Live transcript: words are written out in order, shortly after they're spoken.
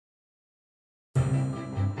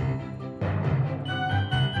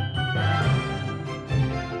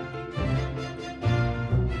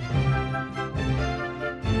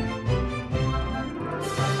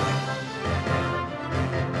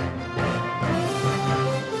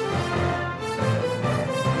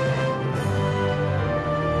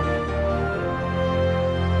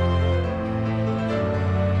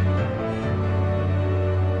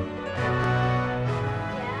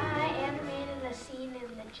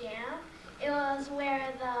jam. It was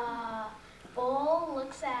where the bull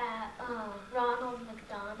looks at Ronald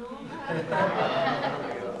McDonald.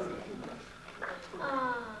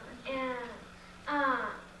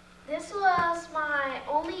 This was my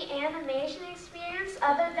only animation experience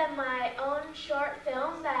other than my own short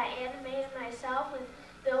film that I animated myself with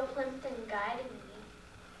Bill Plympton guiding me.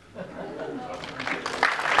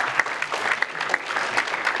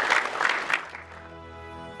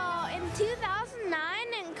 In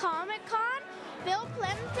 2009 in Comic-Con, Bill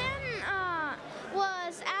Plympton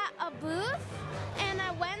was at a booth, and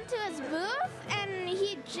I went to his booth, and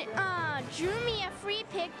he drew me a free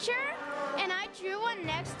picture, and I drew one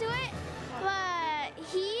next to it, but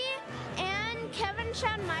he and Kevin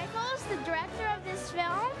Chad Michaels, the director of this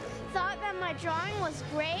film, thought that my drawing was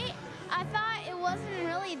great. I thought it wasn't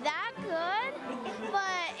really that good,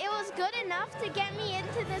 but it was good enough to get me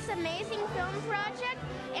into this amazing film project,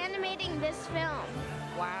 animating this film.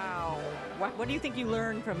 Wow. What do you think you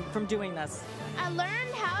learned from doing this? I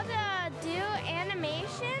learned how to do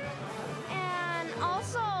animation and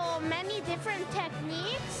also many different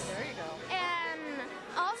techniques. There you go. And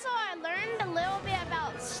also I learned a little bit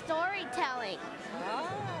about storytelling.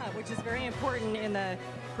 Which is very important in the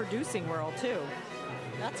producing world too.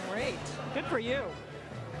 That's great. Good for you.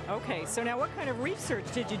 Okay, so now what kind of research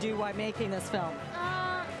did you do while making this film?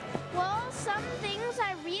 Well, some things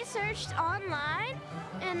I researched online,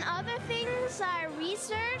 and other things I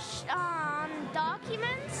researched on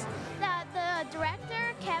documents that the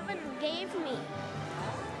director, Kevin, gave me.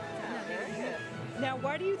 Very good. Now,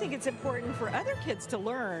 why do you think it's important for other kids to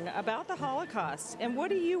learn about the Holocaust, and what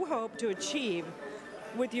do you hope to achieve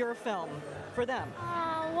with your film for them?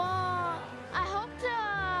 Well, I hope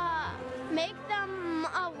to make them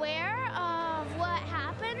aware of what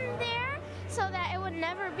happened there so that it would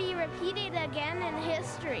never be repeated again in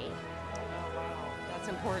history. That's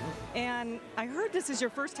important. And I heard this is your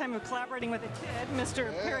first time of collaborating with a kid,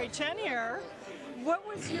 Mr. Perry Chen here. What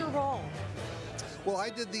was your role? Well, I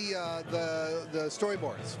did the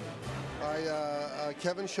storyboards.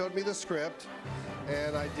 Kevin showed me the script,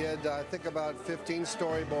 and I did, I think, about 15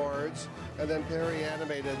 storyboards, and then Perry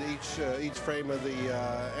animated each frame of the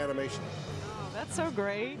animation. Oh, that's so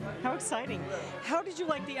great. How exciting. How did you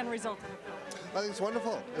like the end result of the film? I think it's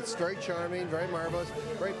wonderful. It's very charming, very marvelous,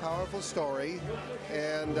 very powerful story,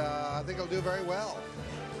 and I think it'll do very well.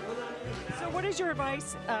 So what is your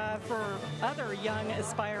advice for other young,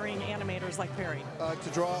 aspiring animators like Perry? To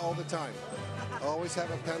draw all the time. Always have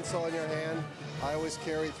a pencil in your hand. I always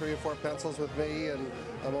carry 3 or 4 pencils with me, and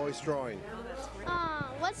I'm always drawing.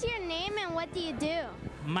 What's your name and what do you do?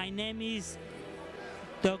 My name is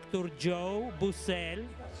Dr. Joe Bussell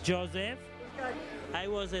Joseph. I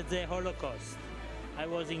was at the Holocaust. I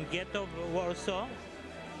was in ghetto Warsaw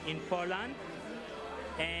in Poland,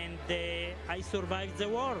 and I survived the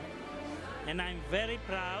war. And I'm very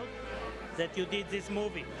proud that you did this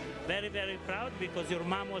movie. Very, very proud, because your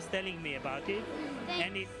mom was telling me about it. Thanks.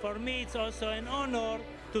 And for me, it's also an honor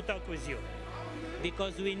to talk with you,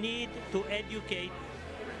 because we need to educate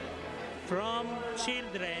from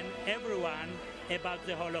children, everyone, about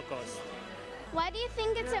the Holocaust. Why do you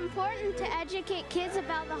think it's important to educate kids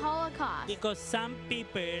about the Holocaust? Because some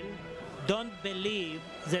people don't believe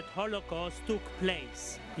that Holocaust took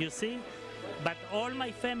place, you see? But all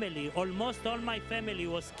my family, almost all my family,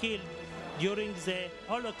 was killed during the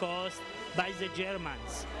Holocaust by the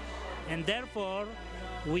Germans. And therefore,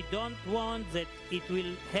 we don't want that it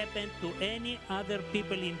will happen to any other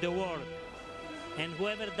people in the world. And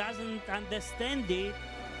whoever doesn't understand it,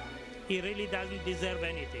 he really doesn't deserve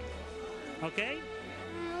anything. Okay?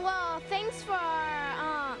 Well, thanks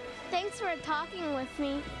for talking with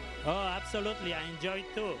me. Oh, absolutely. I enjoyed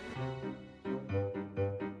too.